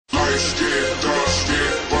skin, dark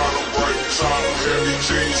skin, bottom right, top heavy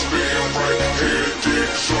jeans, spin right, head deep,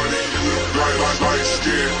 shorty, you look light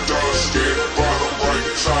skin, dark skin, bottom right,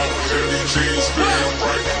 top heavy jeans, spin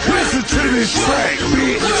right. Listen to this track,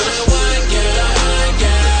 bitch.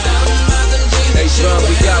 Hey, Trump,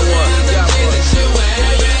 we got one.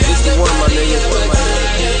 This the one, my nigga.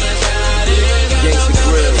 Gangsta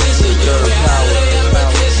Grill, Girl Power,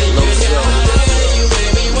 Roscoe.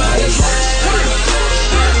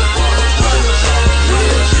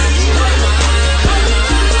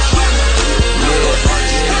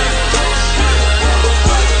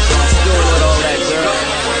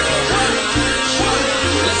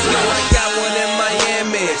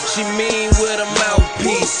 She mean with a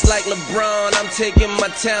mouthpiece. Like LeBron, I'm taking my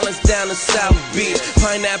talents down to South Beach.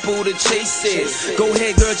 Pineapple to chase it. Go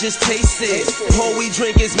ahead, girl, just taste it. All we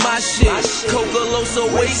drink is my shit. Coca-Cola so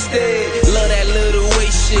wasted. Love that little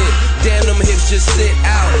waist shit. Damn, them hips just sit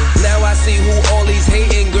out. Now I see who all these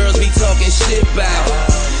hating girls be talking shit about.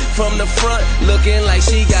 From the front, looking like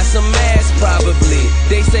she got some ass probably.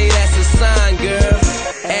 They say that's a sign, girl.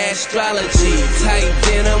 Astrology, tight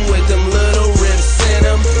denim with them little rips in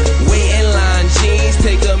them. Wait in line jeans,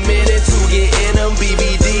 take a minute to get in them.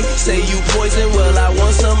 BBD, say you poison, well I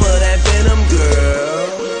want some of that venom, girl.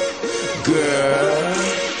 Girl,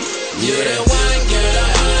 yeah. You the one, girl, the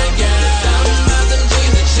one, girl. Talking about them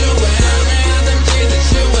jeans that you wear, around them jeans that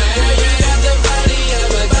you wear. You got the body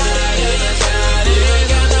of a god, you ain't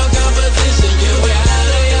got no competition. You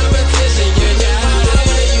out of your petition, you got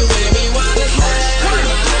it. You made me wanna say.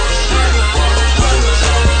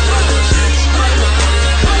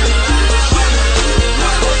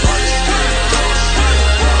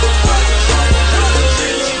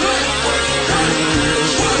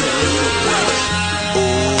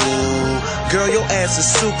 Girl, your ass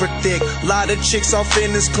is super thick. Lot of chicks off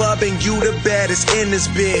in this club, and you the baddest in this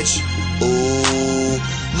bitch. Ooh,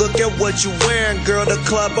 look at what you wearing, girl. The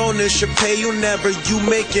club owner should pay you never. You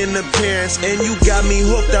make an appearance, and you got me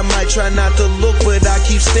hooked. I might try not to look, but I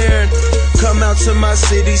keep staring. Come out to my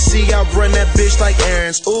city, see I run that bitch like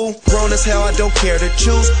errands. Ooh, grown as hell, I don't care to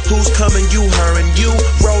choose who's coming, you, her, and you.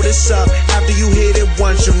 Roll this up. After you hit it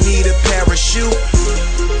once, you need a parachute.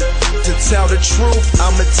 To tell the truth,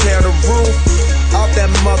 I'ma tear the roof off that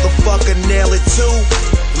motherfucker, nail it too.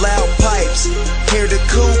 Loud pipes, hear the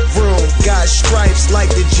coupe room. Got stripes like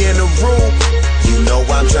the general. You know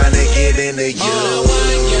I'm trying to get into you.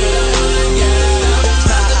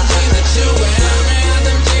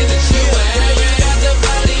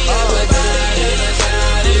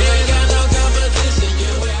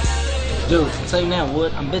 Dude, I'll tell you now,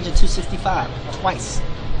 Wood, I'm benching 265 twice.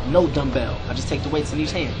 No dumbbell. I just take the weights in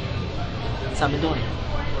each hand. That's how I've been doing it.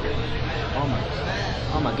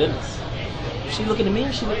 Oh my goodness. Is she looking at me or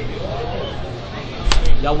is she looking at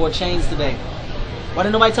me? Y'all wore chains today. Why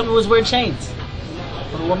didn't nobody tell me we was wearing chains?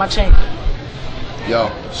 I wore my chain.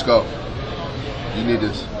 Yo, Scope. You need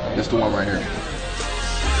this. This the one right here.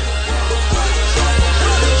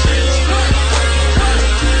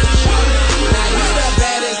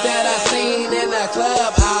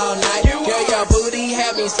 Club all night. Girl, your booty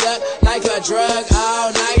had me stuck like a drug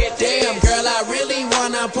all night. Damn, girl, I really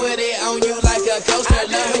wanna put it on you like a coaster.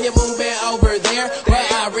 Love when you're moving over there, but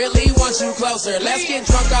I really want you closer. Let's get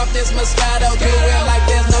drunk off this Moscato. Do it like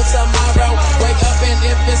there's no tomorrow. Wake up and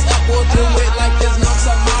if it's up, we'll do it like there's no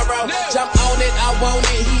tomorrow. Jump on it, I want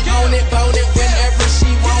it, he own it, bone it whenever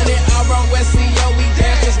she want it. I run West CO, we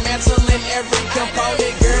dance, dismantling every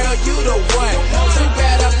component. Girl, you the one. Too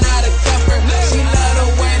bad I'm not a cupper. She love the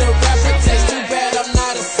way the rapper tastes. Too bad I'm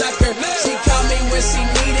not a sucker. She call me when she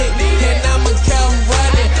need it, and I'ma come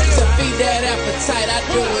running to feed that appetite. I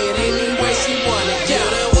do it any way she want it. You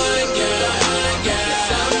the one, girl.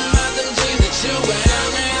 Something about them jeans that you wear,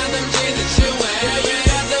 around them jeans that you wear. You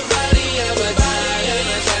got the body of a god,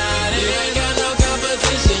 you ain't got no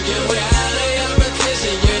competition. You out of your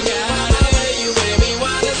petition, you got it. You made me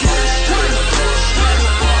wanna say.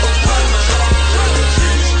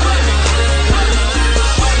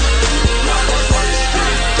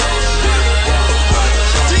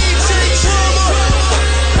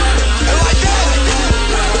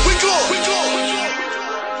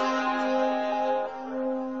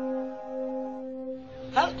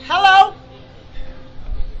 Hello?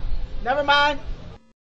 Never mind.